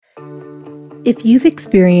If you've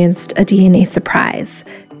experienced a DNA surprise,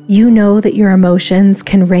 you know that your emotions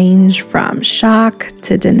can range from shock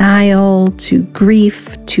to denial to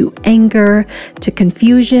grief to anger to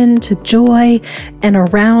confusion to joy and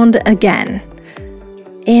around again.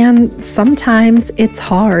 And sometimes it's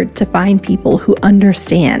hard to find people who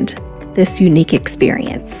understand this unique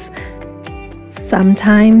experience.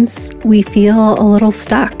 Sometimes we feel a little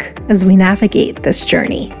stuck as we navigate this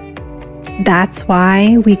journey. That's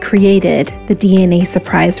why we created the DNA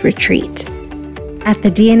Surprise Retreat. At the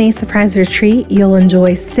DNA Surprise Retreat, you'll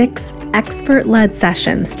enjoy 6 expert-led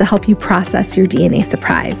sessions to help you process your DNA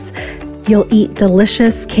surprise. You'll eat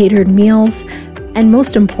delicious catered meals, and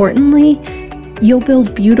most importantly, you'll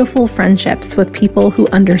build beautiful friendships with people who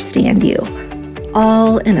understand you,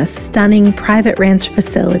 all in a stunning private ranch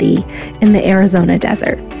facility in the Arizona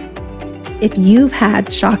desert. If you've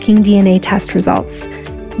had shocking DNA test results,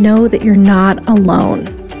 know that you're not alone.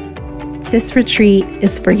 This retreat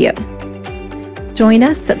is for you. Join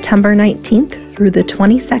us September 19th through the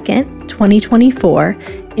 22nd, 2024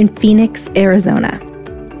 in Phoenix, Arizona.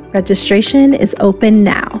 Registration is open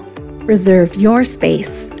now. Reserve your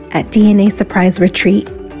space at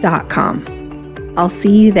DNASurpriseRetreat.com. I'll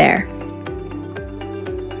see you there.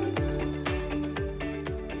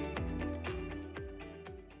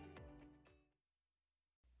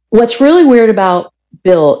 What's really weird about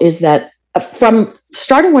Bill is that from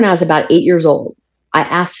starting when I was about 8 years old,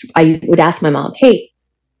 I would ask my mom, "Hey,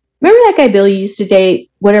 remember that guy Bill you used to date?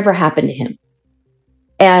 Whatever happened to him?"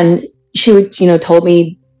 And she would, told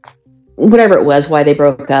me whatever it was, why they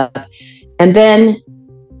broke up. And then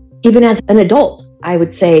even as an adult, I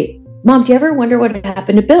would say, "Mom, do you ever wonder what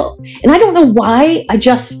happened to Bill?" And I don't know why, I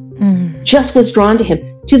just was drawn to him,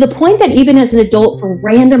 to the point that even as an adult, for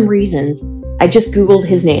random reasons, I just Googled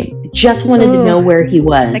his name. I just wanted to know where he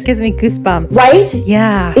was. That gives me goosebumps. Right?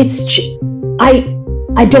 Yeah.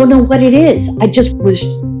 I don't know what it is. I just was,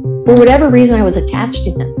 for whatever reason, I was attached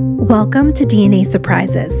to him. Welcome to DNA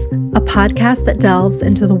Surprises, a podcast that delves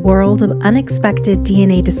into the world of unexpected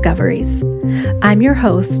DNA discoveries. I'm your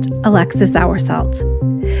host, Alexis Auersalt.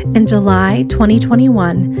 In July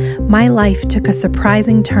 2021, my life took a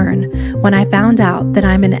surprising turn when I found out that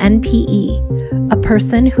I'm an NPE, a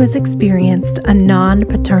person who has experienced a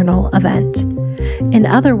non-paternal event. In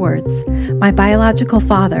other words, my biological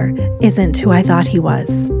father isn't who I thought he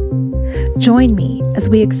was. Join me as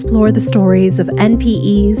we explore the stories of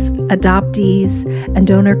NPEs, adoptees, and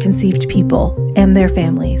donor-conceived people and their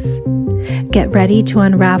families. Get ready to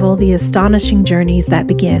unravel the astonishing journeys that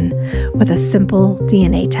begin with a simple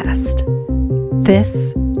DNA test.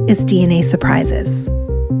 This is DNA Surprises.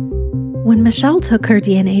 When Michelle took her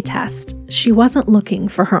DNA test, she wasn't looking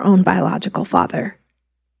for her own biological father.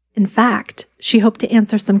 In fact, she hoped to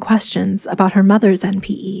answer some questions about her mother's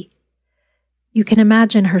NPE. You can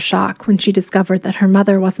imagine her shock when she discovered that her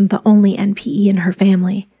mother wasn't the only NPE in her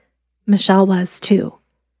family. Michelle was too.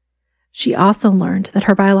 She also learned that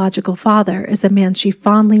her biological father is a man she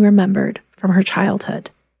fondly remembered from her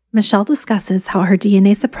childhood. Michelle discusses how her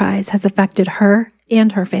DNA surprise has affected her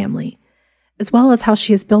and her family, as well as how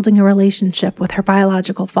she is building a relationship with her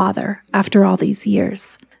biological father after all these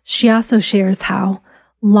years. She also shares how,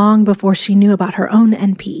 long before she knew about her own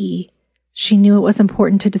NPE, she knew it was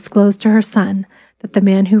important to disclose to her son that the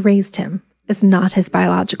man who raised him is not his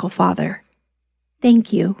biological father.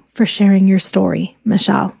 Thank you for sharing your story,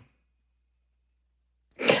 Michelle.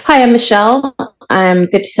 Hi, I'm Michelle. I'm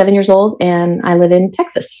 57 years old and I live in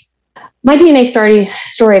Texas. My DNA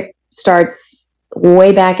story starts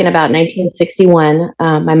way back in about 1961.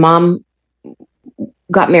 My mom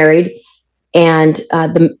got married and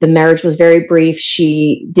the marriage was very brief.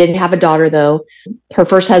 She did have a daughter though. Her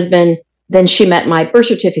first husband, then she met my birth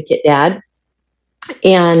certificate dad,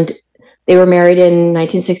 and they were married in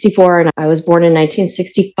 1964 and I was born in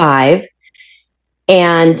 1965.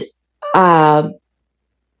 And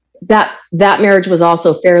that marriage was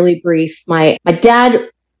also fairly brief. My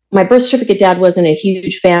birth certificate dad wasn't a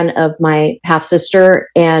huge fan of my half sister,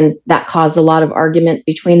 and that caused a lot of argument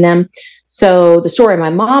between them. So the story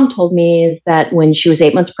my mom told me is that when she was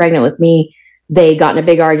 8 months pregnant with me, they got in a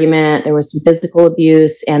big argument. There was some physical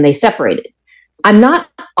abuse and they separated. I'm not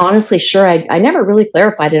honestly sure. I never really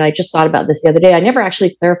clarified it. I just thought about this the other day. I never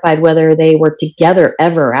actually clarified whether they were together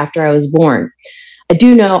ever after I was born. I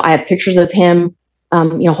do know I have pictures of him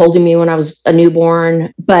holding me when I was a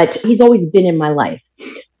newborn, but he's always been in my life.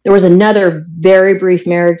 There was another very brief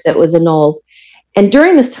marriage that was annulled. And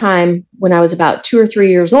during this time, when I was about 2 or 3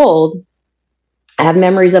 years old, I have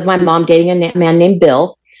memories of my mom dating a man named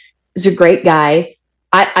Bill. He was a great guy.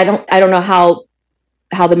 I don't know how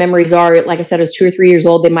how the memories are. Like I said, I was 2 or 3 years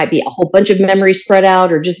old. They might be a whole bunch of memories spread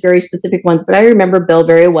out or just very specific ones, but I remember Bill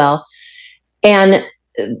very well. And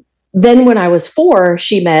then when I was 4,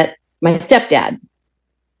 she met my stepdad.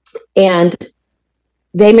 And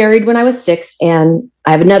they married when I was 6, and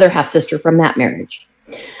I have another half sister from that marriage.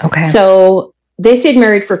 Okay. So they stayed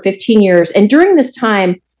married for 15 years. And during this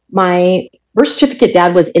time, my birth certificate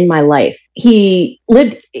dad was in my life.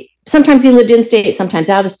 Sometimes he lived in state, sometimes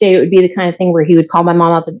out of state. It would be the kind of thing where he would call my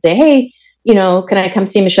mom up and say, hey, can I come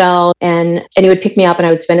see Michelle? And he would pick me up and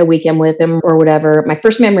I would spend a weekend with him or whatever. My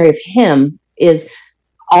first memory of him is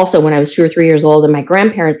also when I was 2 or 3 years old, and my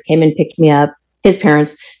grandparents came and picked me up, his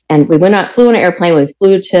parents, and we flew on an airplane. We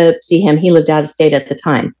flew to see him. He lived out of state at the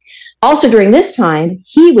time. Also during this time,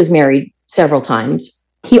 he was married several times.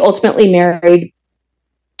 He ultimately married,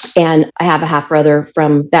 and I have a half brother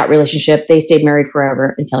from that relationship. They stayed married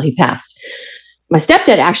forever until he passed. My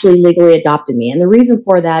stepdad actually legally adopted me. And the reason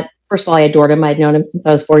for that, first of all, I adored him. I'd known him since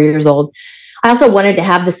I was 4 years old. I also wanted to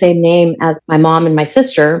have the same name as my mom and my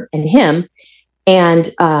sister and him.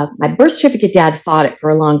 And my birth certificate dad fought it for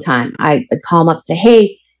a long time. I would call him up and say,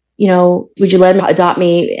 hey, would you let him adopt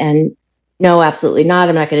me? And no, absolutely not.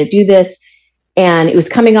 I'm not going to do this. And it was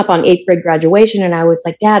coming up on 8th grade graduation. And I was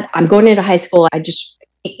like, Dad, I'm going into high school. I just,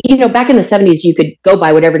 back in the 70s, you could go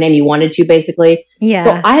by whatever name you wanted to, basically. Yeah.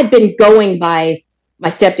 So I had been going by my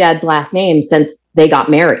stepdad's last name since they got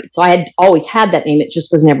married. So I had always had that name. It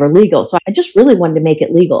just was never legal. So I just really wanted to make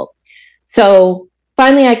it legal. So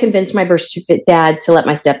finally, I convinced my birth certificate dad to let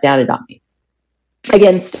my stepdad adopt me.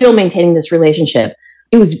 Again, still maintaining this relationship.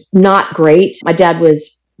 It was not great. My dad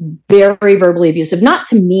was very verbally abusive, not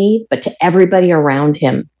to me, but to everybody around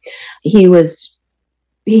him. He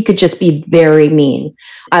could just be very mean.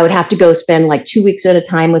 I would have to go spend like 2 weeks at a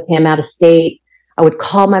time with him out of state. I would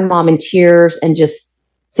call my mom in tears and just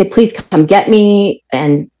say, please come get me.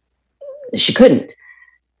 And she couldn't.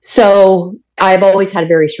 So I've always had a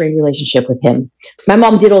very strained relationship with him. My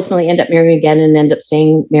mom did ultimately end up marrying again and end up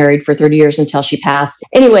staying married for 30 years until she passed.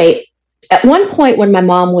 Anyway, at one point when my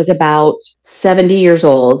mom was about 70 years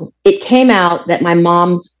old, it came out that my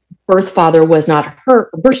mom's birth father was not her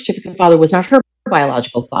birth certificate father was not her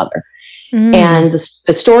biological father. Mm. And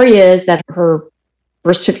the story is that her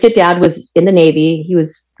birth certificate dad was in the Navy. He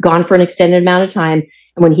was gone for an extended amount of time.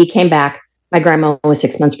 And when he came back, my grandma was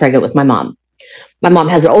 6 months pregnant with my mom. My mom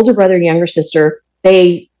has an older brother and younger sister.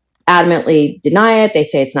 They adamantly deny it. They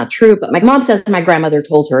say it's not true. But my mom says my grandmother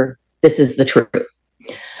told her this is the truth.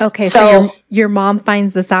 Okay, so your mom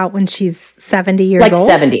finds this out when she's 70 years old?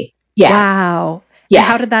 Like 70, yeah. Wow. Yeah. And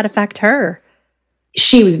how did that affect her?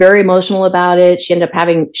 She was very emotional about it.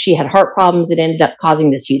 She had heart problems. It ended up causing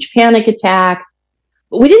this huge panic attack.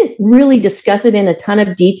 But we didn't really discuss it in a ton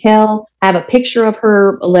of detail. I have a picture of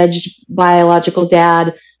her alleged biological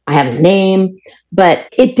dad. I have his name, but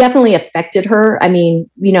it definitely affected her. I mean,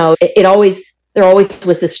 there always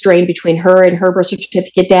was this strain between her and her birth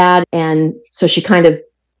certificate dad. And so she kind of,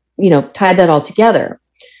 tied that all together.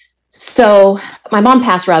 So my mom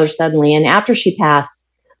passed rather suddenly. And after she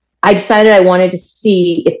passed, I decided I wanted to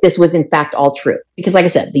see if this was in fact all true. Because like I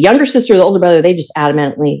said, the younger sister, the older brother, they just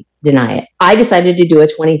adamantly deny it. I decided to do a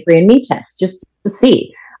 23andMe test just to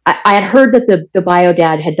see. I had heard that the bio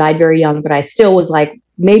dad had died very young, but I still was like,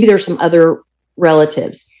 maybe there's some other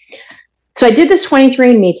relatives. So I did this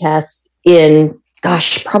 23andMe test in,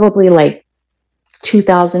 probably like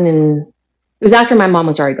 2000 and it was after my mom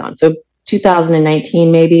was already gone. So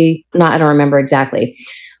 2019, maybe not, I don't remember exactly.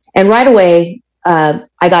 And right away, I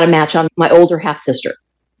got a match on my older half sister.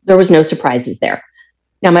 There was no surprises there.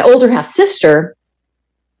 Now, my older half sister,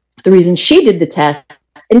 the reason she did the test,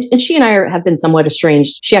 and she and I have been somewhat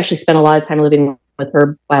estranged. She actually spent a lot of time living with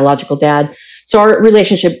her biological dad. So our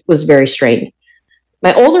relationship was very strained.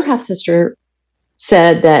 My older half sister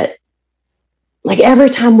said that, like,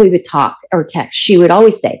 every time we would talk or text, she would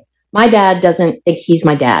always say, my dad doesn't think he's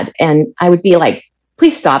my dad. And I would be like,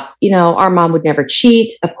 please stop. Our mom would never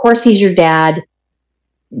cheat. Of course, he's your dad.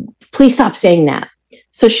 Please stop saying that.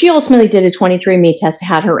 So she ultimately did a 23andMe test,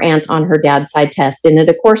 had her aunt on her dad's side test, and it,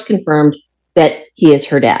 of course, confirmed that he is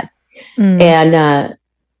her dad. Mm. And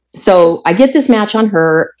so I get this match on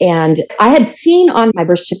her, and I had seen on my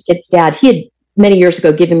birth certificate's dad, he had many years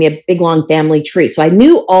ago given me a big, long family tree. So I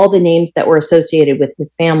knew all the names that were associated with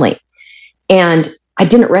his family. And I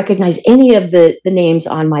didn't recognize any of the names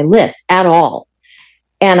on my list at all.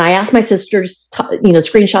 And I asked my sister to,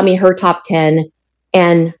 screenshot me her top 10,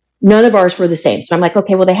 and none of ours were the same. So I'm like,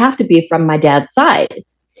 okay, well, they have to be from my dad's side.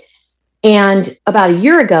 And about a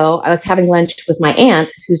year ago, I was having lunch with my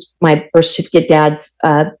aunt, who's my birth certificate dad's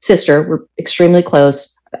sister. We're extremely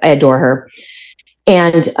close. I adore her.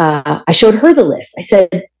 And I showed her the list. I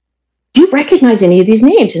said, do you recognize any of these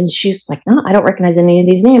names? And she's like, no, I don't recognize any of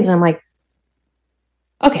these names. And I'm like,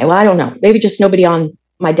 okay, well, I don't know. Maybe just nobody on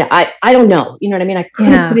my dad. I don't know. You know what I mean? I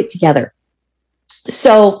couldn't put it together.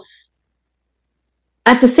 So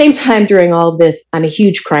at the same time, during all of this, I'm a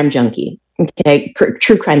huge crime junkie. Okay.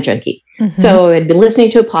 True crime junkie. Mm-hmm. So I'd been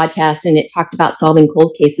listening to a podcast and it talked about solving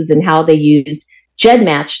cold cases and how they used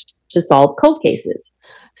GEDmatch to solve cold cases.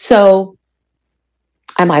 So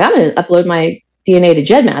I'm like, I'm going to upload my DNA to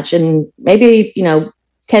GEDmatch, and maybe,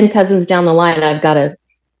 10 cousins down the line, I've got a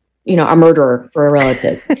murderer for a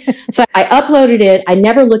relative. So I uploaded it. I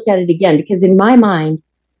never looked at it again because in my mind,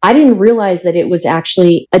 I didn't realize that it was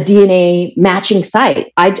actually a DNA matching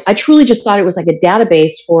site. I truly just thought it was like a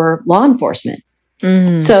database for law enforcement.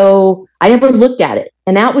 So I never looked at it.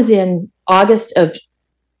 And that was in August of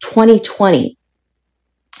 2020.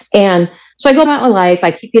 And so I go about my life.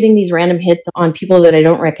 I keep getting these random hits on people that I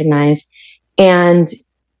don't recognize. And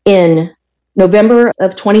in November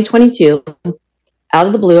of 2022, out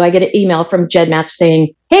of the blue, I get an email from GEDmatch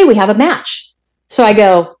saying, hey, we have a match. So I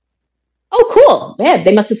go, oh, cool. Man,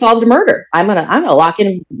 they must have solved a murder. I'm gonna log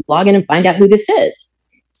in and find out who this is.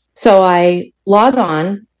 So I log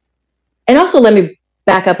on. And also let me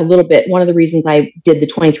back up a little bit. One of the reasons I did the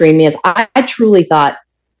 23andMe is I truly thought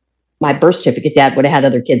my birth certificate dad would have had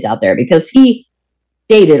other kids out there because he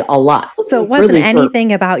dated a lot. So it wasn't really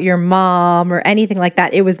anything about your mom or anything like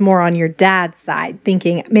that. It was more on your dad's side,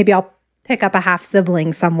 thinking maybe I'll pick up a half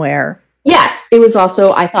sibling somewhere. Yeah. It was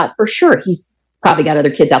also, I thought for sure he's probably got other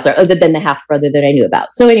kids out there other than the half brother that I knew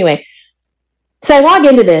about. So anyway, so I log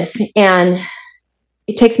into this and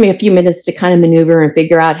it takes me a few minutes to kind of maneuver and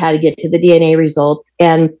figure out how to get to the DNA results.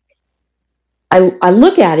 And I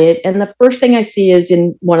look at it, and the first thing I see is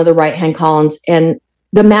in one of the right-hand columns, and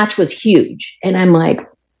the match was huge. And I'm like,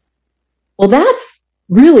 well, that's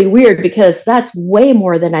really weird because that's way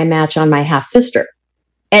more than I match on my half-sister.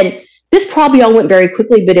 And this probably all went very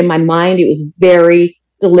quickly, but in my mind, it was very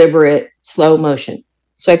deliberate, slow motion.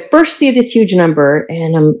 So I first see this huge number,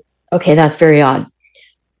 and I'm, okay, that's very odd.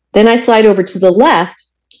 Then I slide over to the left,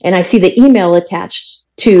 and I see the email attached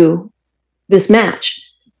to this match.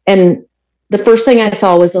 And the first thing I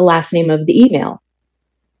saw was the last name of the email.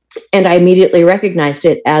 And I immediately recognized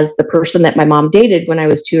it as the person that my mom dated when I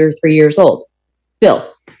was 2 or 3 years old,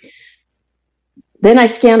 Bill. Then I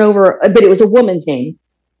scan over, but it was a woman's name.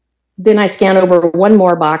 Then I scan over one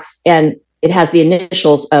more box, and it has the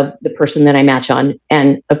initials of the person that I match on.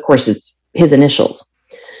 And of course, it's his initials.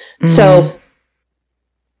 Mm-hmm. So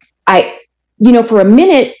for a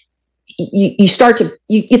minute, you start to,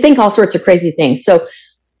 you think all sorts of crazy things. So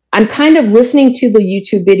I'm kind of listening to the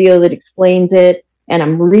YouTube video that explains it, and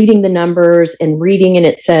I'm reading the numbers and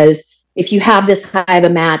it says, if you have this high of a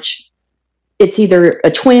match, it's either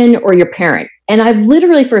a twin or your parent. And I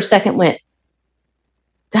literally for a second went,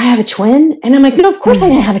 do I have a twin? And I'm like, no, of course I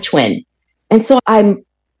didn't have a twin. And so I'm,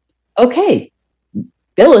 okay,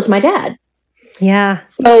 Bill is my dad. Yeah.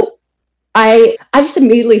 So I just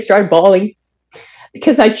immediately started bawling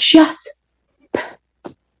because I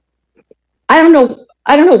don't know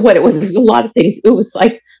what it was. There's a lot of things. It was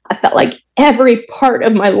like, I felt like every part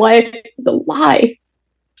of my life was a lie.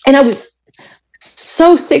 And I was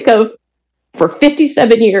so sick of, for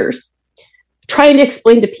 57 years, trying to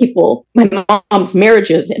explain to people my mom's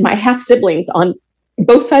marriages and my half siblings on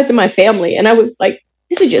both sides of my family. And I was like,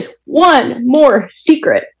 this is just one more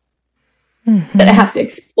secret that I have to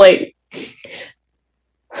explain.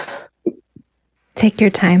 Take your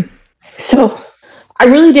time. So I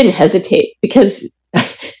really didn't hesitate because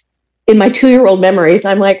in my 2-year-old memories,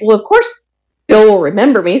 I'm like, well, of course, Bill will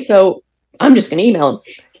remember me. So I'm just going to email him.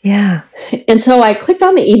 Yeah. And so I clicked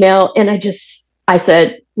on the email and I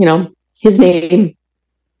said, his name,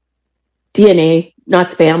 DNA, not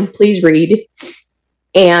spam, please read.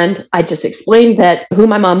 And I just explained that who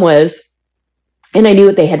my mom was. And I knew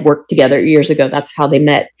that they had worked together years ago. That's how they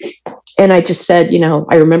met. And I just said,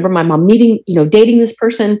 I remember my mom dating this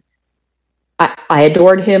person. I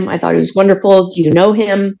adored him. I thought he was wonderful. Do you know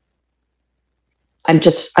him? I'm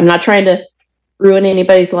not trying to ruin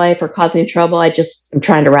anybody's life or cause any trouble. I'm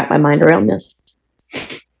trying to wrap my mind around this.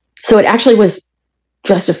 So it actually was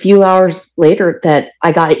just a few hours later that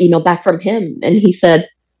I got an email back from him. And he said,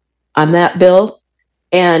 I'm that Bill.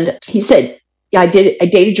 And he said, yeah, I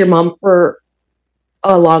dated your mom for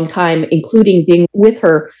a long time, including being with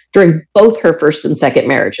her during both her first and second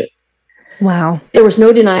marriages. Wow. There was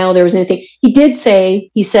no denial. There was anything.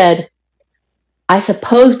 He said, I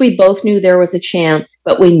suppose we both knew there was a chance,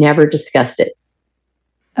 but we never discussed it.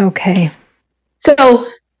 Okay. So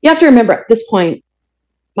you have to remember at this point,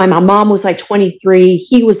 my mom was like 23.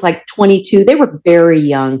 He was like 22. They were very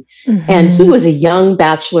young. And he was a young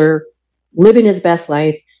bachelor living his best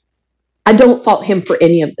life. I don't fault him for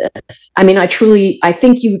any of this. I mean, I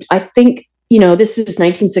think, this is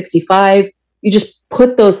 1965. You just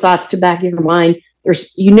put those thoughts to back of your mind.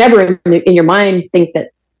 You never in your mind think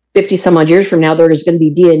that 50 some odd years from now, there's going to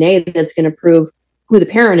be DNA that's going to prove who the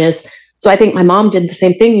parent is. So I think my mom did the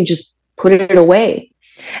same thing and just put it away.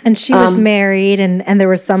 And she was married, and there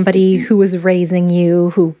was somebody who was raising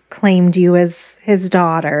you who claimed you as his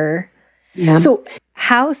daughter. Yeah. So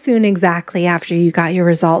how soon exactly after you got your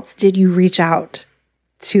results did you reach out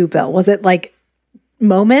to Bill? Was it like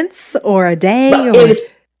moments or a day?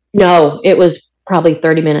 It was probably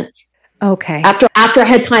 30 minutes. Okay. After I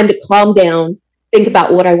had time to calm down, think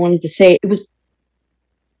about what I wanted to say, it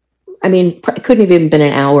couldn't have even been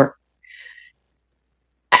an hour.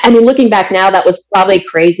 I mean, looking back now, that was probably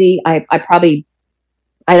crazy. I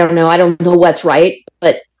don't know what's right,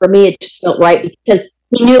 but for me, it just felt right because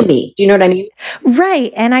he knew me. Do you know what I mean?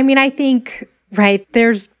 Right. And I mean, I think,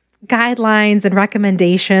 there's guidelines and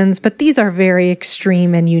recommendations, but these are very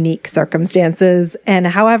extreme and unique circumstances. And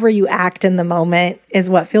however you act in the moment is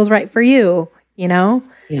what feels right for you, you know?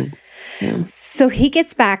 Yeah. Yeah. So he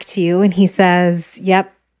gets back to you and he says,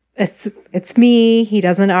 yep, it's me. He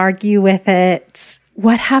doesn't argue with it.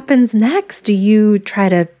 What happens next? Do you try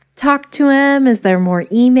to talk to him? Is there more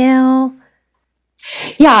email?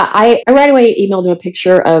 Yeah, I right away emailed him a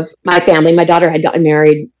picture of my family. My daughter had gotten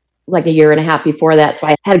married like a year and a half before that. So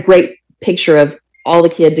I had a great picture of all the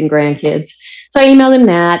kids and grandkids. So I emailed him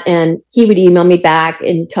that, and he would email me back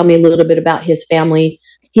and tell me a little bit about his family.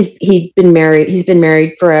 He's been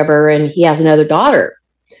married forever, and he has another daughter.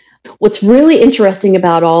 What's really interesting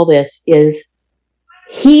about all this is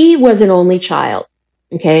he was an only child.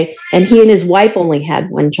 Okay. And he and his wife only had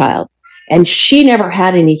one child, and she never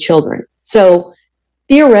had any children. So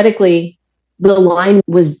theoretically, the line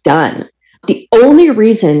was done. The only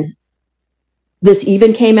reason this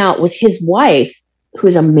even came out was his wife, who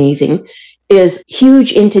is amazing, is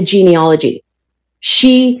huge into genealogy.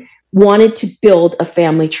 She wanted to build a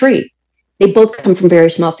family tree. They both come from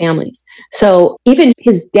very small families. So even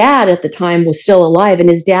his dad at the time was still alive, and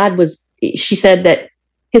she said that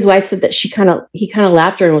his wife said that he kind of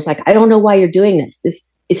laughed at her and was like, I don't know why you're doing this.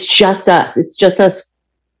 It's just us. It's just us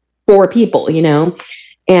 4 people,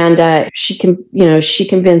 and she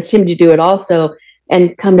convinced him to do it also.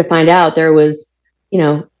 And come to find out, there was,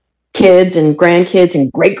 kids and grandkids and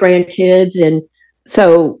great grandkids. And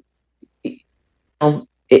so,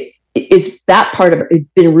 it's that part of it. It's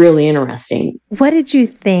been really interesting. What did you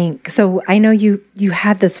think? So I know you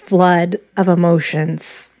had this flood of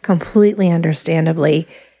emotions, completely understandably.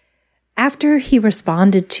 After he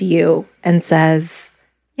responded to you and says,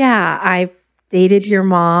 yeah, I dated your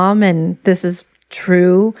mom and this is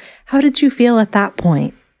true, how did you feel at that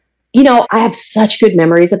point? I have such good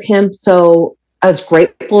memories of him. So I was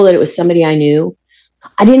grateful that it was somebody I knew.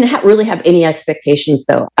 I didn't really have any expectations,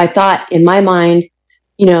 though. I thought in my mind,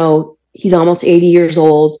 he's almost 80 years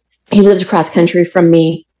old. He lives across country from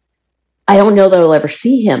me. I don't know that I'll ever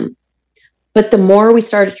see him. But the more we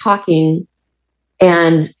started talking,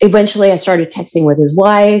 and eventually I started texting with his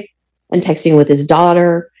wife and texting with his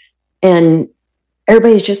daughter, and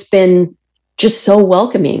everybody's just been so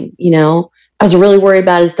welcoming. I was really worried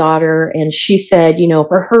about his daughter, and she said,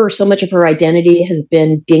 for her, so much of her identity has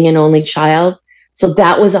been being an only child. So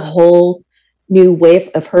that was a whole new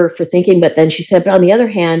way of her for thinking. But then she said, but on the other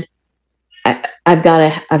hand, I've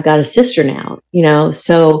got a sister now,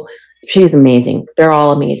 so she's amazing. They're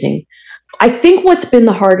all amazing. I think what's been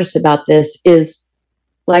the hardest about this is,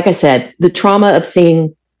 like I said, the trauma of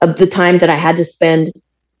the time that I had to spend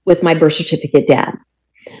with my birth certificate dad.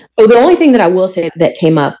 Oh, the only thing that I will say that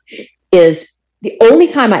came up is the only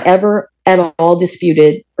time I ever at all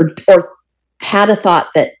disputed or had a thought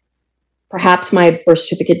that perhaps my birth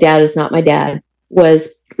certificate dad is not my dad was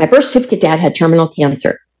my birth certificate dad had terminal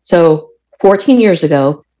cancer. So 14 years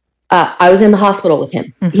ago, I was in the hospital with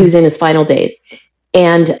him. Mm-hmm. He was in his final days.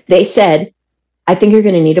 And they said, I think you're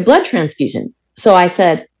going to need a blood transfusion. So I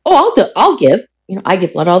said, I'll give. I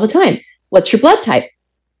give blood all the time. What's your blood type?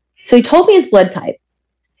 So he told me his blood type.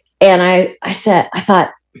 And I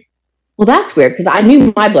thought, well, that's weird because I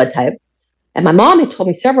knew my blood type. And my mom had told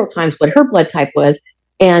me several times what her blood type was.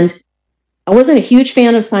 And I wasn't a huge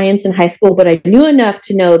fan of science in high school, but I knew enough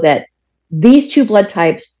to know that these 2 blood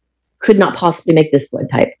types could not possibly make this blood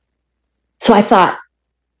type. So I thought,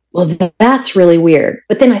 well, that's really weird.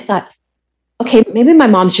 But then I thought, okay, maybe my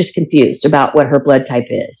mom's just confused about what her blood type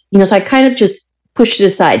is. So I kind of just pushed it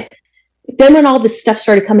aside. Then when all this stuff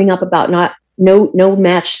started coming up about not no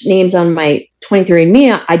match names on my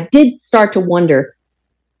 23andMe, I did start to wonder.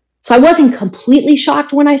 So I wasn't completely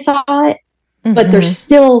shocked when I saw it, but there's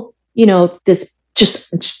still, this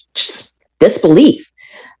just disbelief.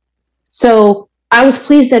 So I was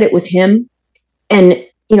pleased that it was him. And,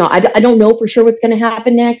 I don't know for sure what's going to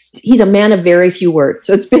happen next. He's a man of very few words.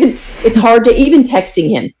 So it's hard to even texting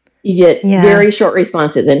him. You get very short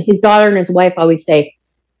responses. And his daughter and his wife always say,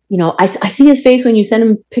 I see his face when you send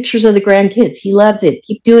him pictures of the grandkids. He loves it.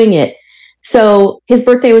 Keep doing it. So his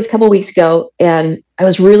birthday was a couple of weeks ago, and I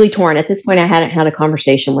was really torn. At this point, I hadn't had a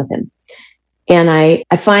conversation with him. And I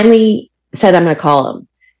finally said, I'm going to call him.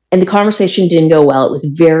 And the conversation didn't go well. It was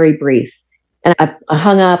very brief. And I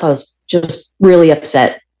hung up. I was just really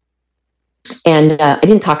upset. And I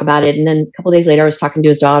didn't talk about it. And then a couple of days later, I was talking to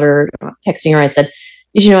his daughter, texting her. I said,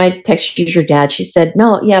 did you know I texted your dad? She said,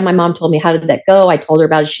 no, yeah, my mom told me. How did that go? I told her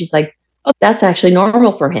about it. She's like, oh, that's actually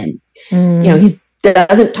normal for him. He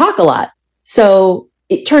doesn't talk a lot. So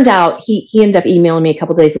it turned out he ended up emailing me a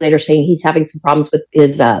couple of days later saying he's having some problems with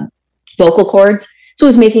his vocal cords. So it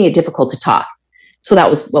was making it difficult to talk. So that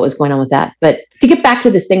was what was going on with that. But to get back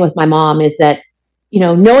to this thing with my mom is that,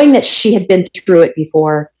 knowing that she had been through it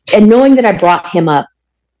before and knowing that I brought him up,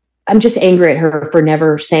 I'm just angry at her for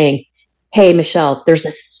never saying, hey, Michelle, there's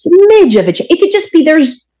a smidge of it. It could just be,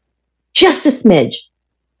 there's just a smidge,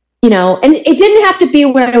 and it didn't have to be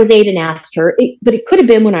when I was 8 and asked her, but it could have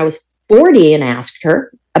been when I was 40 and asked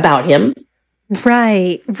her about him.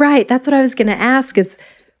 Right. That's what I was going to ask is,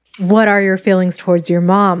 what are your feelings towards your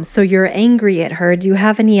mom? So you're angry at her. Do you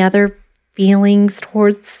have any other feelings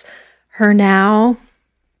towards her now?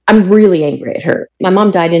 I'm really angry at her. My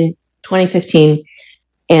mom died in 2015,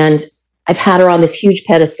 and I've had her on this huge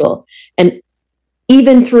pedestal. And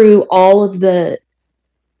even through all the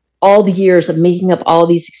years of making up all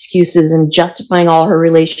these excuses and justifying all her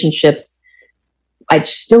relationships, I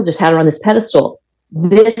still just had her on this pedestal.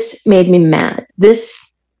 This made me mad.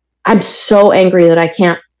 I'm so angry that I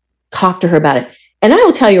can't talk to her about it. And I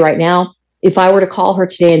will tell you right now, if I were to call her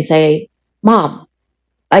today and say, Mom,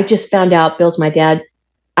 I just found out Bill's my dad,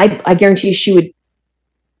 I guarantee you she would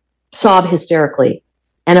sob hysterically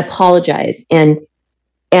and apologize. And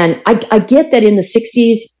I get that in the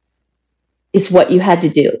 60s, it's what you had to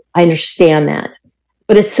do. I understand that.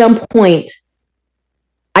 But at some point,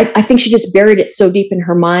 I think she just buried it so deep in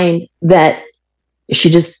her mind that she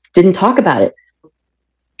just didn't talk about it.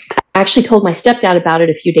 I actually told my stepdad about it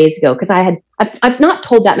a few days ago because I've not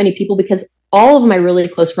told that many people because all of my really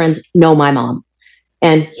close friends know my mom.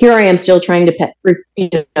 And here I am still trying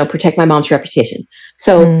to protect my mom's reputation.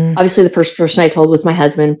 So obviously the first person I told was my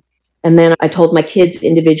husband. And then I told my kids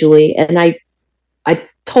individually. And I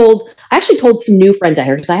actually told some new friends out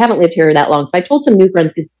here because I haven't lived here that long. So I told some new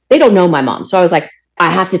friends because they don't know my mom. So I was like, I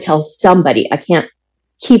have to tell somebody. I can't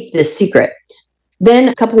keep this secret. Then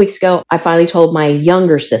a couple weeks ago, I finally told my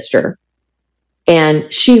younger sister,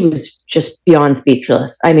 and she was just beyond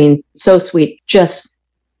speechless. I mean, so sweet. Just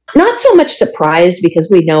not so much surprised because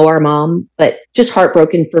we know our mom, but just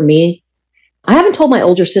heartbroken for me. I haven't told my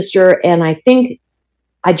older sister, and I think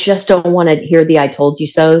I just don't want to hear the I told you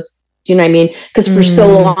so's. Do you know what I mean? Because for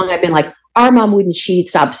so long, I've been like, our mom wouldn't cheat.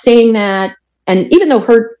 Stop saying that. And even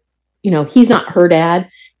though he's not her dad,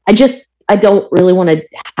 I don't really want to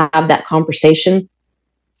have that conversation.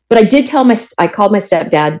 But I did I called my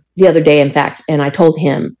stepdad the other day, in fact, and I told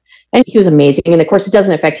him, and he was amazing. And of course, it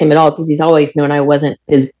doesn't affect him at all because he's always known I wasn't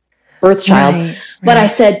his birth child. Right. But I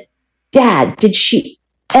said, Dad, did she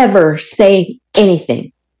ever say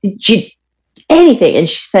anything? Did you anything? And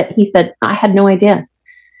he said, I had no idea.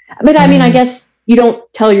 But I mean, I guess you don't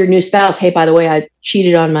tell your new spouse, hey, by the way, I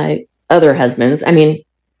cheated on my other husbands. I mean,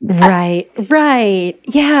 right.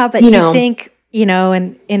 Yeah. But you think,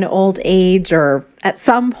 in old age or at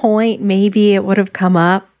some point, maybe it would have come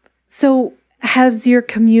up. So has your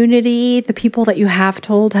community, the people that you have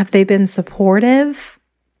told, have they been supportive?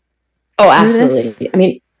 Oh, absolutely. I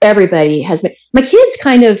mean, everybody has been. My kids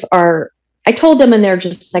kind of are, I told them and they're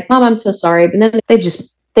just like, Mom, I'm so sorry. But then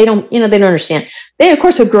they don't understand. They, of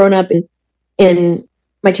course, have grown up in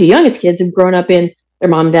my two youngest kids have grown up in, their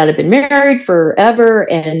mom and dad have been married forever.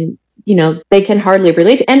 And, they can hardly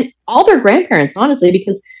relate. And all their grandparents, honestly,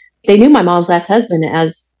 because they knew my mom's last husband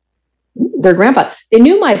as their grandpa. They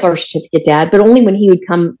knew my birth certificate dad, but only when he would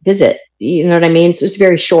come visit. You know what I mean? So it's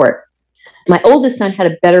very short. My oldest son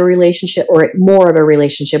had a better relationship or more of a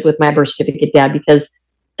relationship with my birth certificate dad because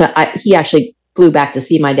he actually flew back to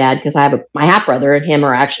see my dad because I have my half brother and him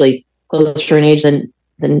are actually closer in age than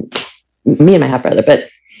me and my half brother. But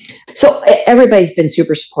so everybody's been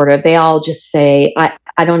super supportive. They all just say,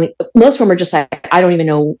 most of them are just like, I don't even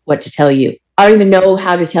know what to tell you. I don't even know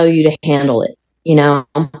how to tell you to handle it.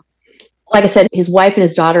 Like I said, his wife and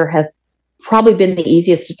his daughter have probably been the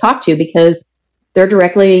easiest to talk to because they're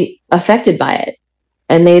directly affected by it.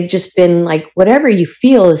 And they've just been like, whatever you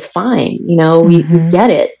feel is fine. We get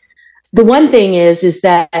it. The one thing is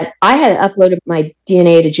that I had uploaded my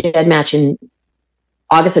DNA to GEDmatch in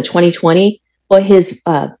August of 2020.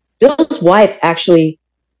 Well, Bill's wife actually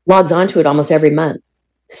logs onto it almost every month.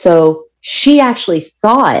 So she actually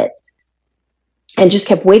saw it and just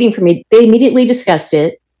kept waiting for me. They immediately discussed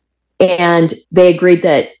it, and they agreed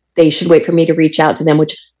that they should wait for me to reach out to them,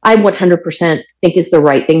 which I 100% think is the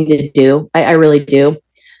right thing to do. I really do.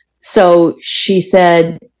 So she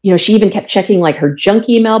said, she even kept checking like her junk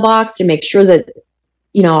email box to make sure that,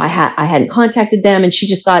 I hadn't contacted them. And she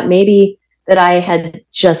just thought maybe that I had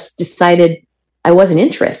just decided I wasn't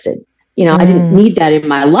interested. I didn't need that in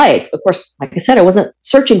my life. Of course, like I said, I wasn't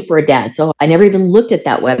searching for a dad. So I never even looked at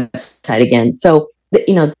that website again. So,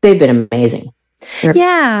 they've been amazing.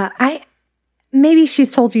 Yeah. Maybe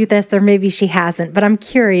she's told you this or maybe she hasn't, but I'm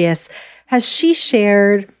curious. Has she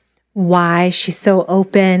shared why she's so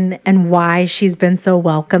open and why she's been so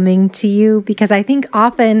welcoming to you? Because I think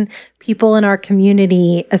often people in our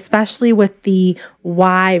community, especially with the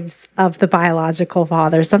wives of the biological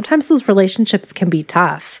father, sometimes those relationships can be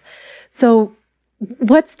tough. So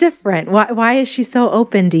what's different? Why is she so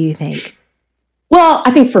open, do you think? Well,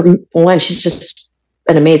 I think for one, she's just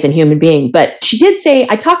an amazing human being. But she did say,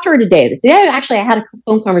 I talked to her today. Today, actually, I had a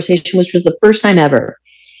phone conversation, which was the first time ever.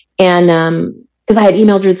 And because I had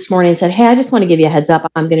emailed her this morning and said, hey, I just want to give you a heads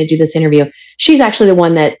up. I'm going to do this interview. She's actually the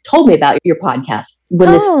one that told me about your podcast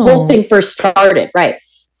when this whole thing first started. Right.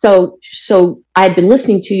 So I had been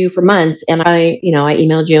listening to you for months, and I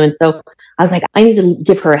emailed you. And so I was like, I need to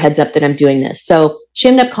give her a heads up that I'm doing this. So she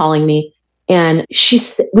ended up calling me, and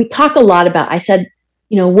we talked a lot about, I said,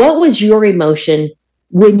 what was your emotion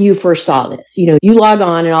when you first saw this? You log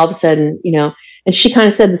on and all of a sudden, and she kind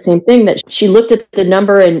of said the same thing, that she looked at the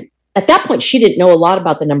number, and at that point, she didn't know a lot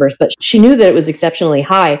about the numbers, but she knew that it was exceptionally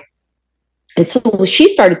high. And so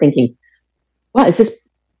she started thinking, well, is this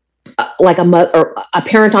like a mother or a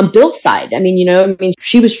parent on Bill's side?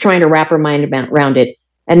 She was trying to wrap her mind around it.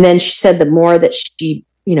 And then she said the more that she,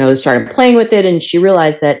 started playing with it, and she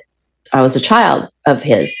realized that I was a child of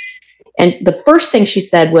his. And the first thing she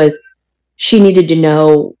said was she needed to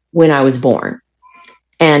know when I was born.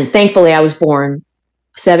 And thankfully, I was born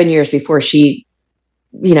 7 years before she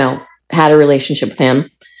had a relationship with him,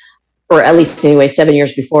 or at least anyway, 7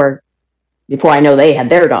 years before I know they had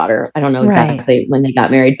their daughter. I don't know exactly when they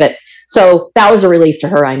got married, but so that was a relief to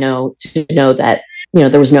her. I know, to know that,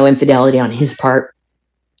 there was no infidelity on his part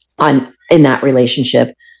in that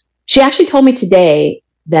relationship. She actually told me today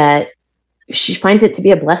that she finds it to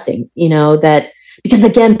be a blessing, that because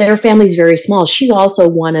again, their family is very small. She's also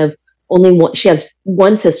one of only one. She has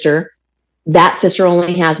one sister. That sister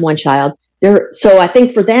only has one child. So I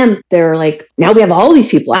think for them, they're like, now we have all these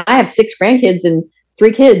people. I have 6 grandkids and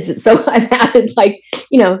 3 kids. So I've added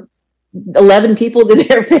 11 people to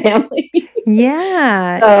their family.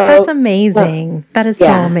 Yeah, that's amazing. That is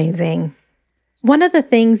so amazing. One of the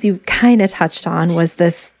things you kind of touched on was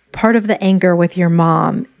this part of the anger with your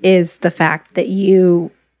mom is the fact that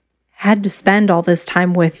you had to spend all this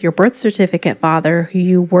time with your birth certificate father, who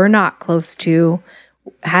you were not close to,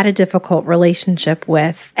 had a difficult relationship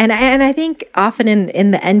with. And I think often in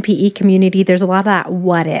the NPE community, there's a lot of that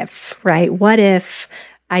what if, right? What if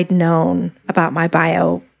I'd known about my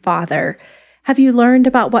bio father? Have you learned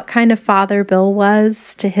about what kind of father Bill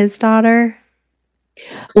was to his daughter?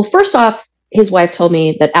 Well, first off, his wife told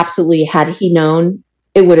me that absolutely, had he known,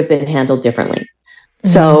 it would have been handled differently. Mm-hmm.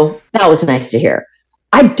 So that was nice to hear.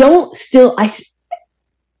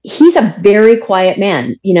 He's a very quiet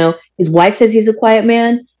man. His wife says he's a quiet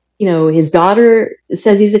man. His daughter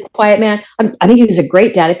says he's a quiet man. I think he was a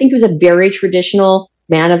great dad. I think he was a very traditional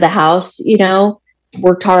man of the house,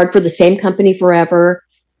 worked hard for the same company forever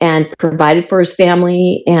and provided for his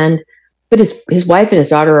family. But his wife and his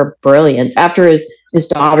daughter are brilliant. After his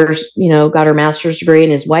daughter's, got her master's degree,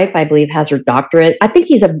 and his wife, I believe, has her doctorate. I think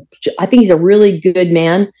he's a really good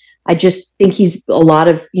man. I just think he's a lot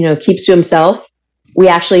of, keeps to himself. We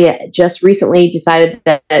actually just recently decided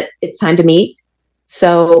that it's time to meet.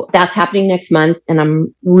 So that's happening next month, and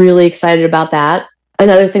I'm really excited about that.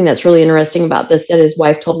 Another thing that's really interesting about this that his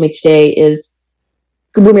wife told me today is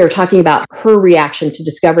when we were talking about her reaction to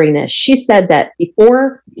discovering this, she said that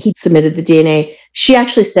before he submitted the DNA, she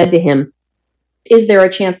actually said to him, is there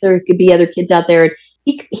a chance there could be other kids out there?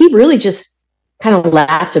 He really just kind of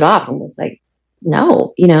laughed it off and was like,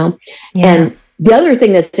 no, Yeah. And The other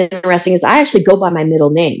thing that's interesting is I actually go by my middle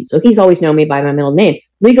name. So he's always known me by my middle name.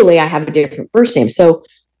 Legally, I have a different first name. So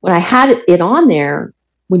when I had it on there,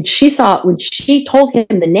 when she told him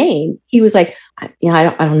the name, he was like, I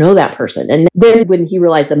don't know that person. And then when he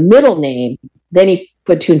realized the middle name, then he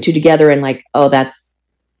put two and two together and like, oh, that's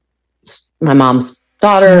my mom's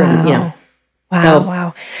daughter. Wow. And,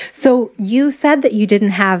 Wow. So you said that you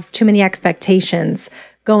didn't have too many expectations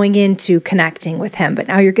going into connecting with him, but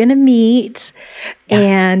now you're going to meet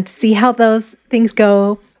and see how those things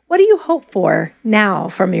go. What do you hope for now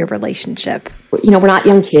from your relationship? We're not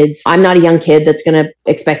young kids. I'm not a young kid that's going to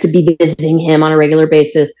expect to be visiting him on a regular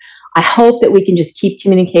basis. I hope that we can just keep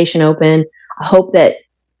communication open. I hope that,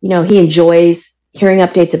 he enjoys hearing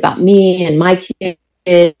updates about me and my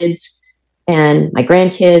kids and my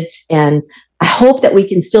grandkids. And I hope that we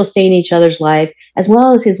can still stay in each other's lives, as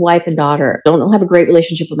well as his wife and daughter. Don't have a great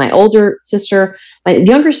relationship with my older sister. My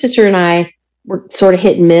younger sister and I were sort of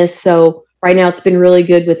hit and miss. So right now it's been really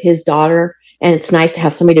good with his daughter, and it's nice to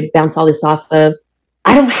have somebody to bounce all this off of.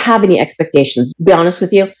 I don't have any expectations, to be honest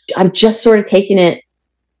with you. I'm just sort of taking it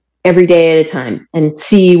every day at a time and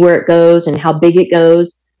see where it goes and how big it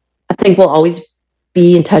goes. I think we'll always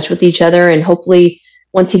be in touch with each other, and hopefully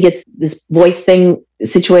once he gets this voice thing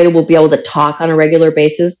situated, we'll be able to talk on a regular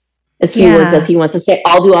basis, as few words as he wants to say.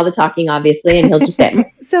 I'll do all the talking, obviously, and he'll just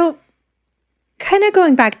say. So kind of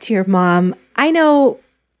going back to your mom, I know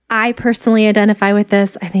I personally identify with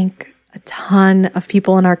this. I think a ton of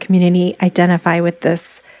people in our community identify with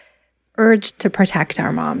this urge to protect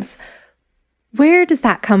our moms. Where does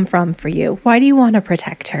that come from for you? Why do you want to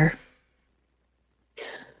protect her?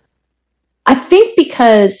 I think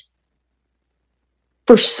because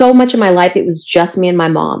for so much of my life, it was just me and my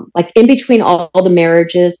mom. Like in between all the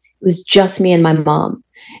marriages, it was just me and my mom.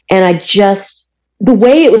 And the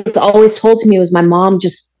way it was always told to me was my mom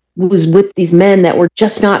just was with these men that were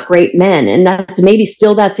just not great men. And that's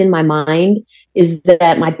in my mind, is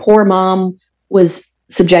that my poor mom was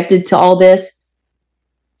subjected to all this.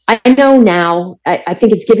 I know now, I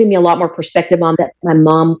think it's giving me a lot more perspective on that. My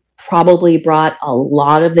mom probably brought a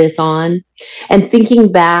lot of this on. And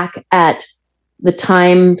thinking back at the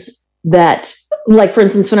times that, like, for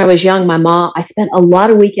instance, when I was young, I spent a lot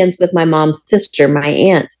of weekends with my mom's sister, my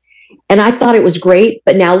aunt, and I thought it was great.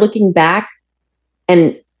 But now looking back,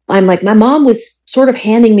 and I'm like, my mom was sort of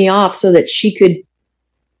handing me off so that she could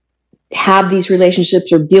have these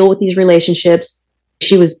relationships or deal with these relationships.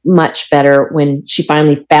 She was much better when she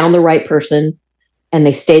finally found the right person, and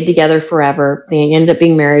they stayed together forever. They ended up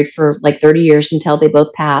being married for like 30 years until they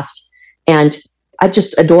both passed. And I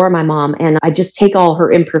just adore my mom, and I just take all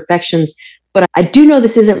her imperfections, but I do know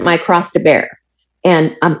this isn't my cross to bear.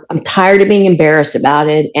 And I'm tired of being embarrassed about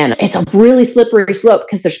it. And it's a really slippery slope,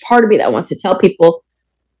 because there's part of me that wants to tell people,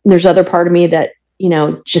 and there's other part of me that,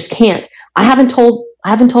 just can't. I haven't told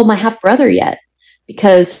my half brother yet,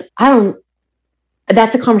 because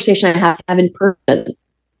that's a conversation I have to have in person.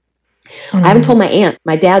 Mm-hmm. I haven't told my aunt,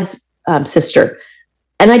 my dad's sister,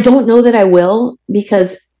 and I don't know that I will,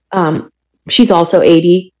 because she's also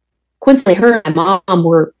 80. Coincidentally, her and my mom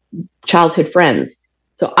were childhood friends.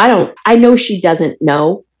 So I know she doesn't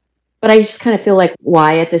know, but I just kind of feel like,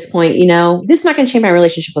 why at this point, this is not going to change my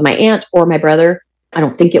relationship with my aunt or my brother. I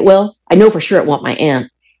don't think it will. I know for sure it won't my aunt,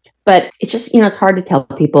 but it's just, it's hard to tell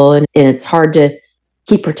people, and it's hard to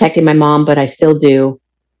keep protecting my mom, but I still do.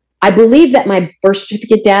 I believe that my birth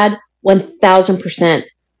certificate dad 1,000%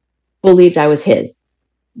 believed I was his.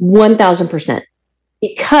 1,000%.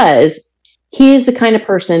 Because he is the kind of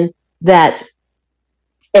person that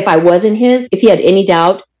if I wasn't his, if he had any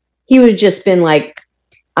doubt, he would have just been like,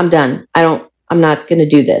 I'm done. I'm not going to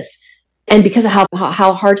do this. And because of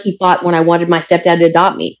how hard he fought when I wanted my stepdad to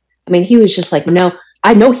adopt me. I mean, he was just like, no,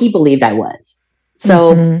 I know he believed I was.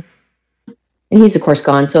 So, and he's of course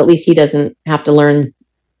gone. So at least he doesn't have to learn.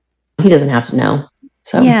 He doesn't have to know.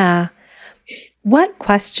 So, yeah. What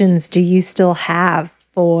questions do you still have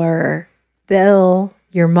for Bill,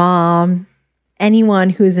 your mom,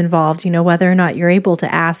 anyone who's involved, whether or not you're able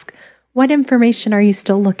to ask? What information are you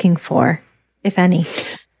still looking for, if any?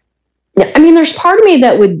 Yeah, I mean, there's part of me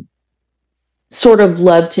that would sort of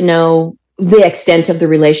love to know the extent of the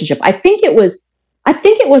relationship. I think it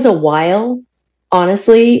was a while,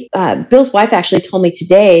 honestly. Bill's wife actually told me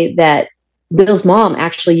today that Bill's mom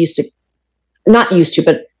actually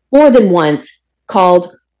but more than once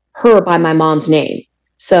called her by my mom's name.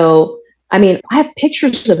 So, I mean, I have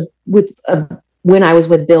pictures of when I was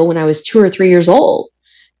with Bill when I was 2 or 3 years old.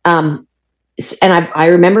 And I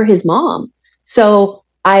remember his mom. So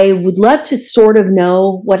I would love to sort of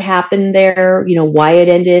know what happened there, why it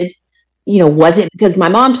ended. Was it because my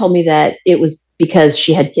mom told me that it was because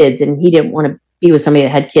she had kids and he didn't want to be with somebody that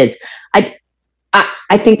had kids.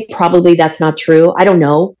 I think probably that's not true. I don't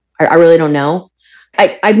know. I really don't know.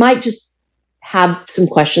 I might just have some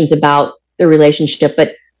questions about the relationship,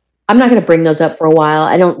 but I'm not going to bring those up for a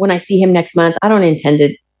while. When I see him next month, I don't intend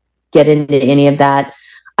to get into any of that.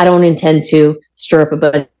 I don't intend to stir up a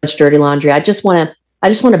bunch of dirty laundry. I just want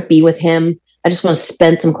to be with him. I just want to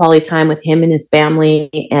spend some quality time with him and his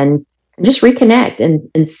family and just reconnect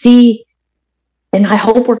and see. And I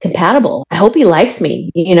hope we're compatible. I hope he likes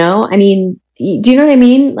me, I mean, do you know what I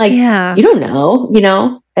mean? Like, yeah. You don't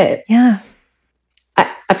know, Yeah.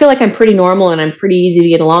 I feel like I'm pretty normal and I'm pretty easy to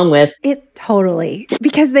get along with. It totally,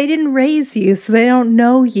 because they didn't raise you, so they don't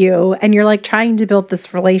know you. And you're like trying to build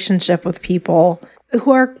this relationship with people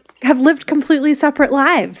who have lived completely separate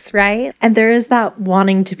lives, right? And there is that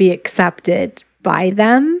wanting to be accepted by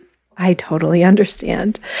them. I totally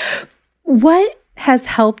understand. What has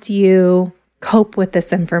helped you cope with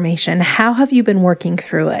this information? How have you been working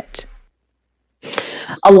through it?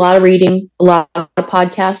 A lot of reading, a lot of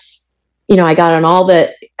podcasts. I got on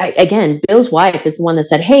again, Bill's wife is the one that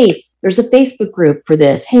said, hey, there's a Facebook group for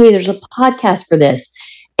this. Hey, there's a podcast for this.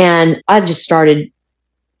 And I just started,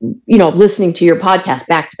 listening to your podcast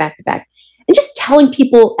back to back to back and just telling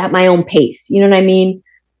people at my own pace. You know what I mean?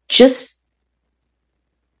 Just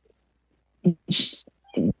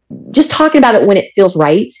talking about it when it feels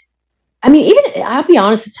right. I mean, even I'll be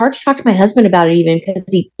honest, it's hard to talk to my husband about it even because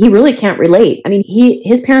he really can't relate. I mean,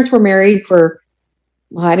 his parents were married for,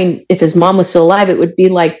 if his mom was still alive, it would be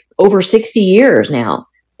like over 60 years now.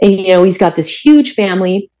 And, he's got this huge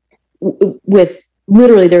family with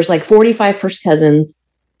literally there's like 45 first cousins.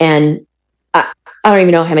 And I don't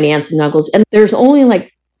even know how many aunts and uncles. And there's only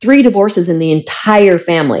like 3 divorces in the entire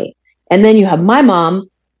family. And then you have my mom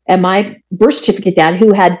and my birth certificate dad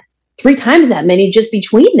who had 3 times that many just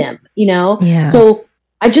between them, Yeah. So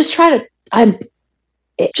I just I'm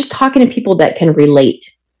just talking to people that can relate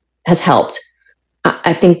has helped.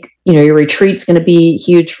 I think, your retreat's going to be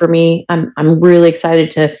huge for me. I'm really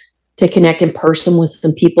excited to connect in person with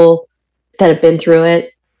some people that have been through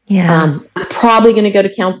it. Yeah. I'm probably going to go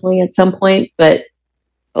to counseling at some point, but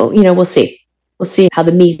we'll see. We'll see how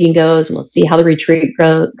the meeting goes and we'll see how the retreat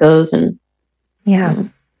goes. And yeah.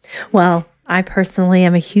 Well, I personally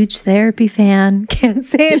am a huge therapy fan. Can't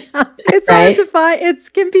say enough. It's right? hard to find.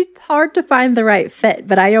 It can be hard to find the right fit,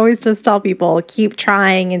 but I always just tell people keep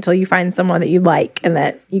trying until you find someone that you like and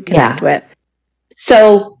that you connect with.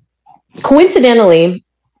 So, coincidentally,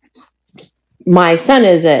 my son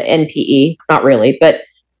is a NPE. Not really, but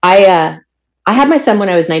I had my son when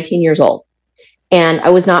I was 19 years old, and I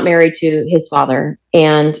was not married to his father,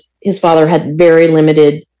 and his father had very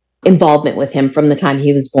limited involvement with him from the time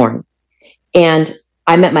he was born. And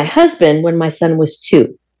I met my husband when my son was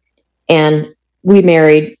 2, and we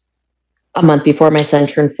married a month before my son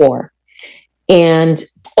turned 4. And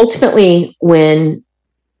ultimately, when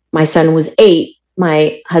my son was 8,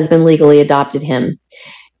 my husband legally adopted him.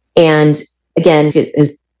 And again,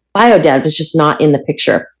 his bio dad was just not in the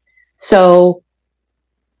picture. So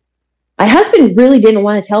my husband really didn't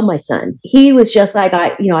want to tell my son. He was just like,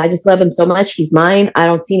 I just love him so much. He's mine. I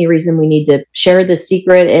don't see any reason we need to share this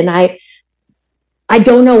secret. And I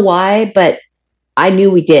don't know why, but I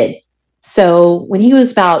knew we did. So when he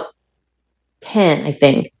was about 10, I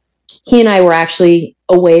think, he and I were actually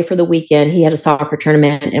away for the weekend. He had a soccer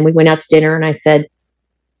tournament and we went out to dinner, and I said,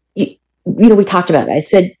 we talked about it. I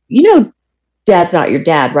said, Dad's not your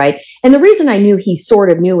dad, right? And the reason I knew he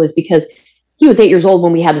sort of knew was because he was 8 years old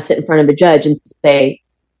when we had to sit in front of a judge and say,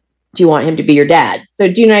 do you want him to be your dad? So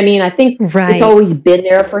do you know what I mean? I think It's always been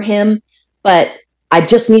there for him, but I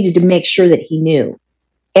just needed to make sure that he knew.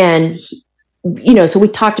 And, so we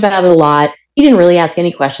talked about it a lot. He didn't really ask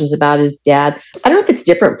any questions about his dad. I don't know if it's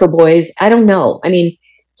different for boys. I don't know. I mean,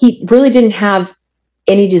 he really didn't have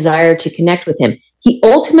any desire to connect with him. He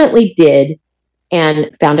ultimately did,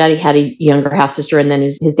 and found out he had a younger half sister. And then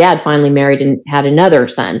his dad finally married and had another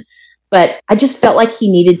son. But I just felt like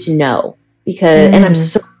he needed to know and I'm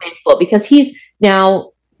so thankful because he's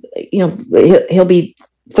now, he'll be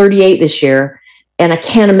 38 this year. And I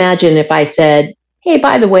can't imagine if I said, hey,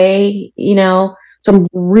 by the way, so I'm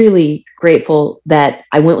really grateful that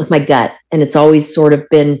I went with my gut, and it's always sort of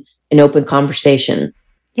been an open conversation.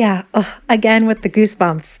 Yeah. Again, with the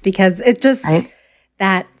goosebumps, because it just,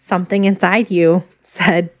 that something inside you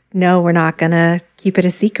said, no, we're not going to keep it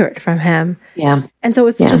a secret from him. Yeah. And so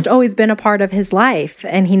it's just always been a part of his life,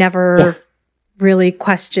 and he never really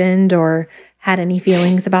questioned or had any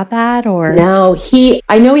feelings about that, or? No,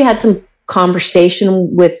 I know he had some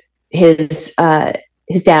conversation with his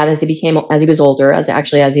dad as he was older, as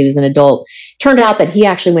he was an adult. turned out that he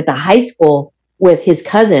actually went to high school with his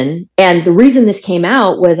cousin. And the reason this came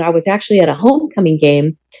out was I was actually at a homecoming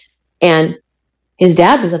game and his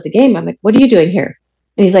dad was at the game. I'm like, what are you doing here?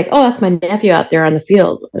 And he's like, oh, that's my nephew out there on the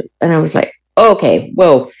field. And I was like, oh, okay,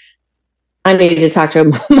 whoa. I need to talk to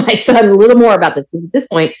my son a little more about this. Because at this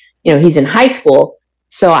point, he's in high school.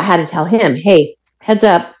 So I had to tell him, hey, heads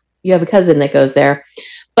up, you have a cousin that goes there.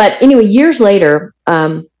 But anyway, years later,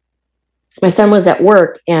 my son was at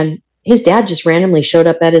work and his dad just randomly showed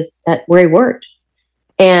up at where he worked.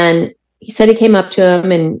 And he said he came up to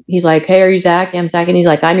him and he's like, hey, are you Zach? Yeah, I'm Zach. And he's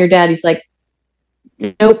like, I'm your dad. He's like,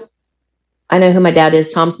 nope. I know who my dad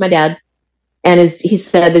is. Tom's my dad. And he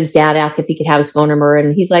said his dad asked if he could have his phone number.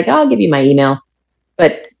 And he's like, I'll give you my email.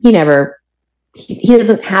 But he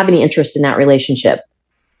doesn't have any interest in that relationship.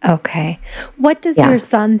 Okay. What does your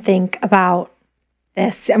son think about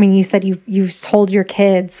this? I mean, you said you've told your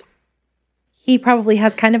kids. He probably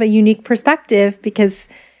has kind of a unique perspective because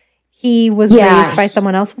he was raised by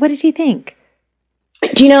someone else. What did he think?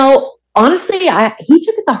 Honestly, he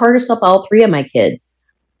took it the hardest of all three of my kids.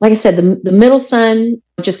 Like I said, the middle son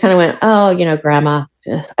just kind of went, oh, grandma,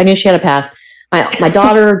 I knew she had a past. My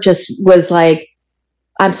daughter just was like,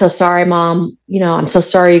 I'm so sorry, Mom. I'm so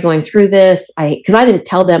sorry you're going through this. Because I didn't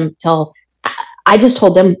tell them I just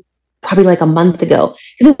told them probably like a month ago.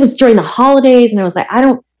 Because it was during the holidays. And I was like,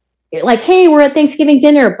 hey, we're at Thanksgiving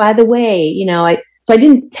dinner, by the way. So I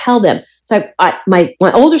didn't tell them. So my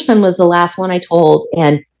older son was the last one I told.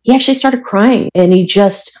 And he actually started crying. And he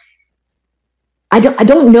just... I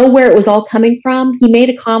don't know where it was all coming from. He made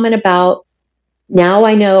a comment about, now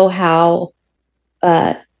I know how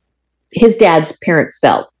his dad's parents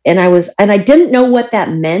felt. And I didn't know what that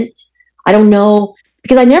meant. I don't know,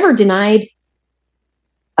 because I never denied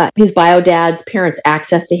his bio dad's parents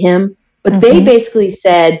access to him. But they basically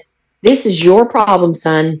said, this is your problem,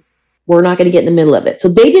 son. We're not going to get in the middle of it. So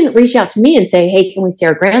they didn't reach out to me and say, hey, can we see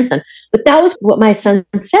our grandson? But that was what my son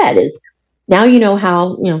said is, now you know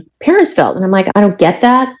how, parents felt. And I'm like, I don't get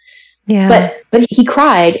that. Yeah. But he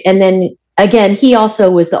cried. And then again, he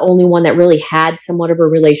also was the only one that really had somewhat of a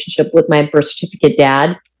relationship with my birth certificate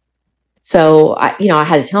dad. So I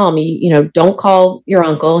had to tell him, don't call your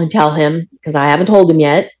uncle and tell him because I haven't told him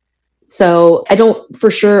yet. So I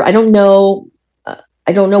don't know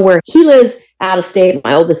where he lives out of state.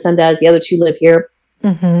 My oldest son does. The other two live here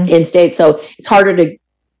in state. So it's harder to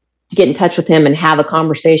get in touch with him and have a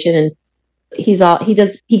conversation. And he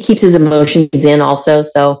keeps his emotions in also.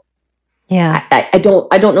 So yeah, I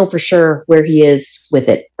don't know for sure where he is with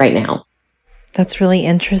it right now. That's really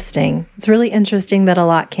interesting. It's really interesting that a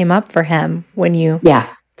lot came up for him when you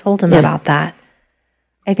told him about that.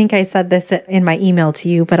 I think I said this in my email to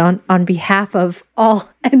you, but on behalf of all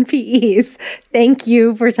NPEs, thank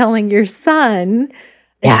you for telling your son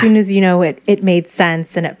as soon as it made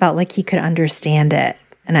sense and it felt like he could understand it.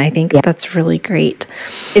 And I think that's really great.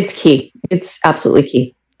 It's key. It's absolutely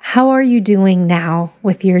key. How are you doing now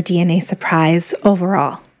with your DNA surprise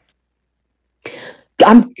overall?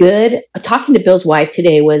 I'm good. Talking to Bill's wife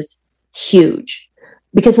today was huge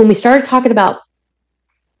because when we started talking about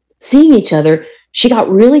seeing each other, she got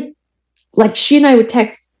really, she and I would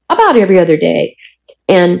text about every other day.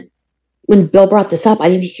 And when Bill brought this up, I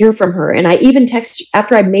didn't hear from her. And I even texted,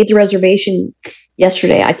 after I made the reservation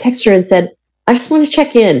yesterday, I texted her and said, I just want to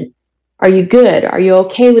check in. Are you good? Are you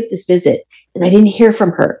okay with this visit? And I didn't hear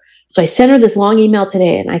from her. So I sent her this long email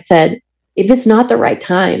today and I said, if it's not the right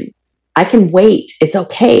time, I can wait. It's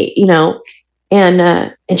okay,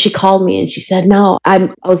 And she called me and she said, no,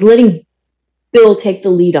 I was letting Bill take the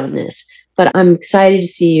lead on this, but I'm excited to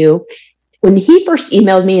see you. When he first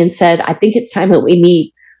emailed me and said, I think it's time that we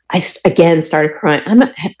meet, I again started crying.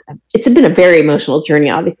 It's been a very emotional journey,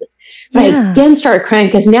 obviously. But I again started crying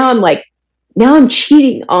because now I'm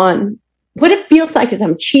cheating on what it feels like is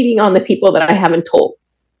I'm cheating on the people that I haven't told.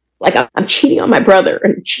 Like I'm cheating on my brother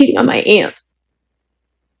and cheating on my aunt.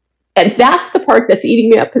 And that's the part that's eating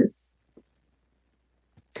me up is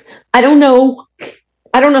I don't know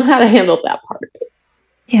how to handle that part of it.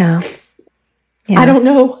 Yeah. I don't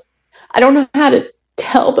know how to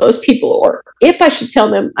tell those people or if I should tell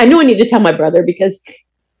them. I know I need to tell my brother because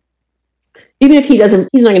even if he's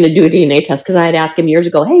not going to do a DNA test because I had asked him years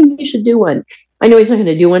ago, hey, you should do one. I know he's not going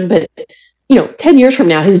to do one, but 10 years from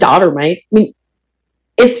now, his daughter might. I mean,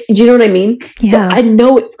 do you know what I mean? Yeah. So I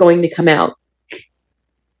know it's going to come out.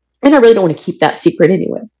 And I really don't want to keep that secret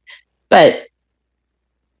anyway. But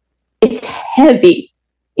it's heavy,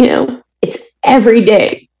 it's every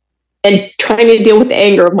day. And trying to deal with the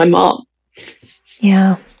anger of my mom.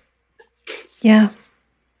 Yeah. Yeah.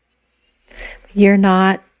 You're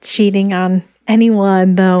not cheating on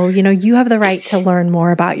anyone, though, you have the right to learn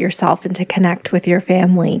more about yourself and to connect with your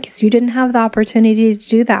family because you didn't have the opportunity to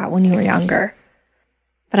do that when you were younger.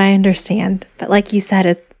 But I understand. But like you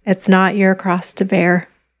said, it's not your cross to bear.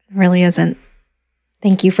 It really isn't.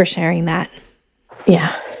 Thank you for sharing that.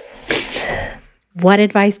 Yeah. What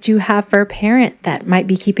advice do you have for a parent that might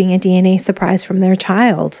be keeping a DNA surprise from their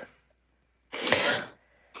child?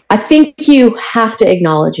 I think you have to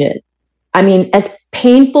acknowledge it. I mean, as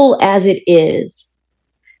painful as it is,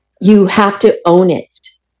 you have to own it.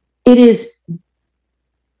 It is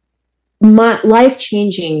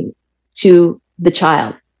life-changing to the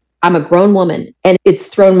child. I'm a grown woman, and it's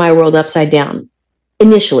thrown my world upside down.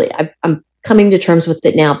 Initially, I'm coming to terms with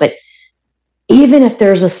it now, but even if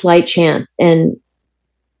there's a slight chance, and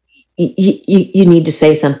you need to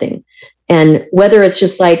say something, and whether it's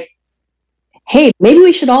just like, hey, maybe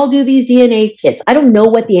we should all do these DNA kits. I don't know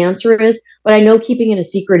what the answer is, but I know keeping it a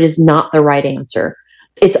secret is not the right answer.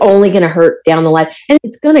 It's only going to hurt down the line, and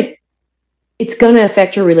it's going to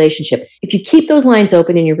affect your relationship. If you keep those lines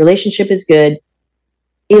open and your relationship is good,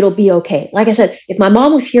 it'll be okay. Like I said, if my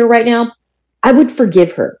mom was here right now, I would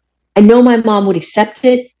forgive her. I know my mom would accept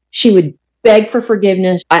it. She would beg for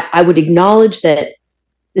forgiveness. I would acknowledge that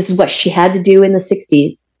this is what she had to do in the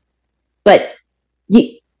 60s. But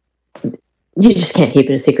you just can't keep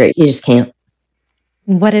it a secret. You just can't.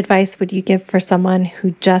 What advice would you give for someone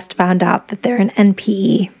who just found out that they're an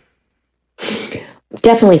NPE?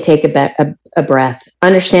 Definitely take a breath.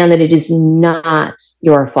 Understand that it is not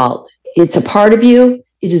your fault. It's a part of you.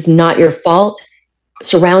 It is not your fault.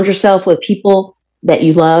 Surround yourself with people that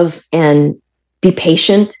you love and be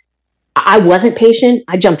patient. I wasn't patient.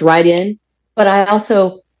 I jumped right in, but I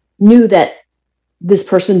also knew that this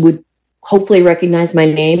person would hopefully recognize my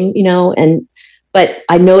name, but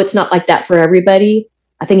I know it's not like that for everybody.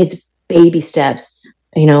 I think it's baby steps,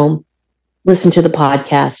 listen to the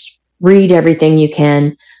podcast, read everything you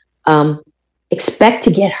can, expect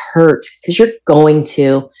to get hurt because you're going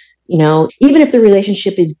to, even if the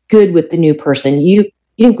relationship is good with the new person, you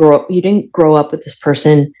didn't grow up with this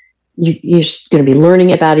person. You're just going to be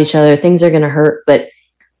learning about each other. Things are going to hurt. But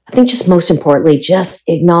I think just most importantly, just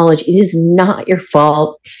acknowledge it is not your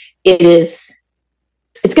fault. It's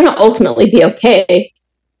going to ultimately be okay.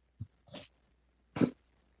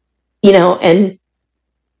 And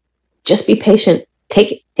just be patient.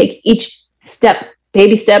 Take each step,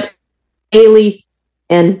 baby steps, daily,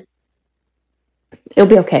 and it'll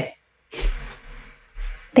be okay.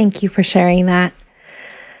 Thank you for sharing that.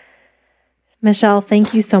 Michelle,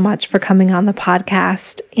 thank you so much for coming on the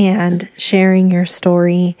podcast and sharing your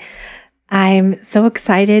story. I'm so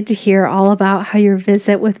excited to hear all about how your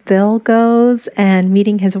visit with Bill goes and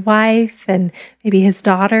meeting his wife and maybe his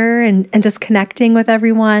daughter and just connecting with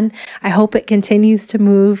everyone. I hope it continues to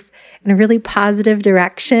move in a really positive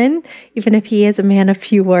direction, even if he is a man of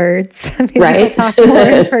few words. Maybe right. We'll talk more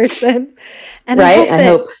in person. And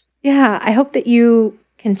right. I hope that you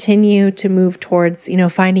continue to move towards,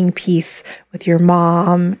 finding peace with your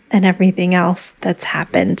mom and everything else that's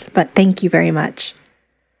happened. But thank you very much.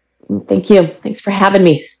 Thank you. Thanks for having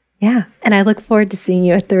me. Yeah. And I look forward to seeing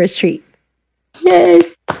you at the retreat. Yay.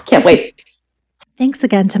 Can't wait. Thanks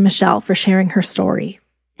again to Michelle for sharing her story.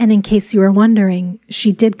 And in case you were wondering,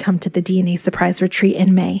 she did come to the DNA Surprise Retreat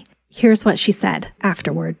in May. Here's what she said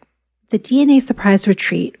afterward. The DNA Surprise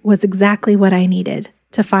Retreat was exactly what I needed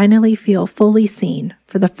to finally feel fully seen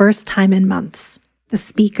for the first time in months. The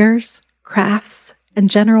speakers, crafts, and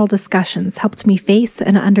general discussions helped me face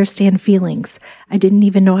and understand feelings I didn't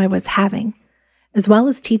even know I was having, as well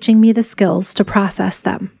as teaching me the skills to process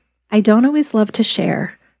them. I don't always love to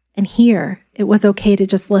share, and here it was okay to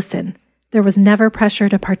just listen. There was never pressure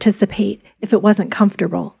to participate if it wasn't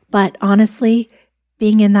comfortable, but honestly,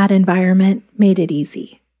 being in that environment made it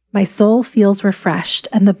easy. My soul feels refreshed,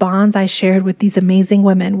 and the bonds I shared with these amazing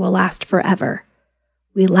women will last forever.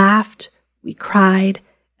 We laughed, we cried,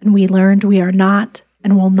 and we learned we are not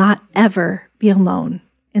and will not ever be alone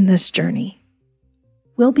in this journey.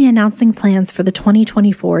 We'll be announcing plans for the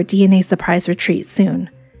 2024 DNA Surprise Retreat soon,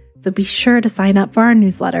 so be sure to sign up for our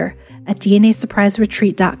newsletter at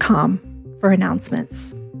DNASurpriseRetreat.com for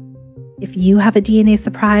announcements. If you have a DNA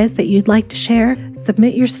surprise that you'd like to share,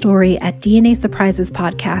 submit your story at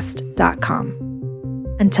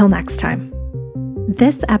DNASurprisespodcast.com. Until next time.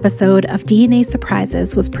 This episode of DNA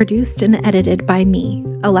Surprises was produced and edited by me,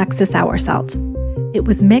 Alexis Auersalt. It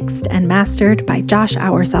was mixed and mastered by Josh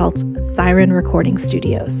Auersalt of Siren Recording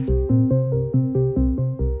Studios.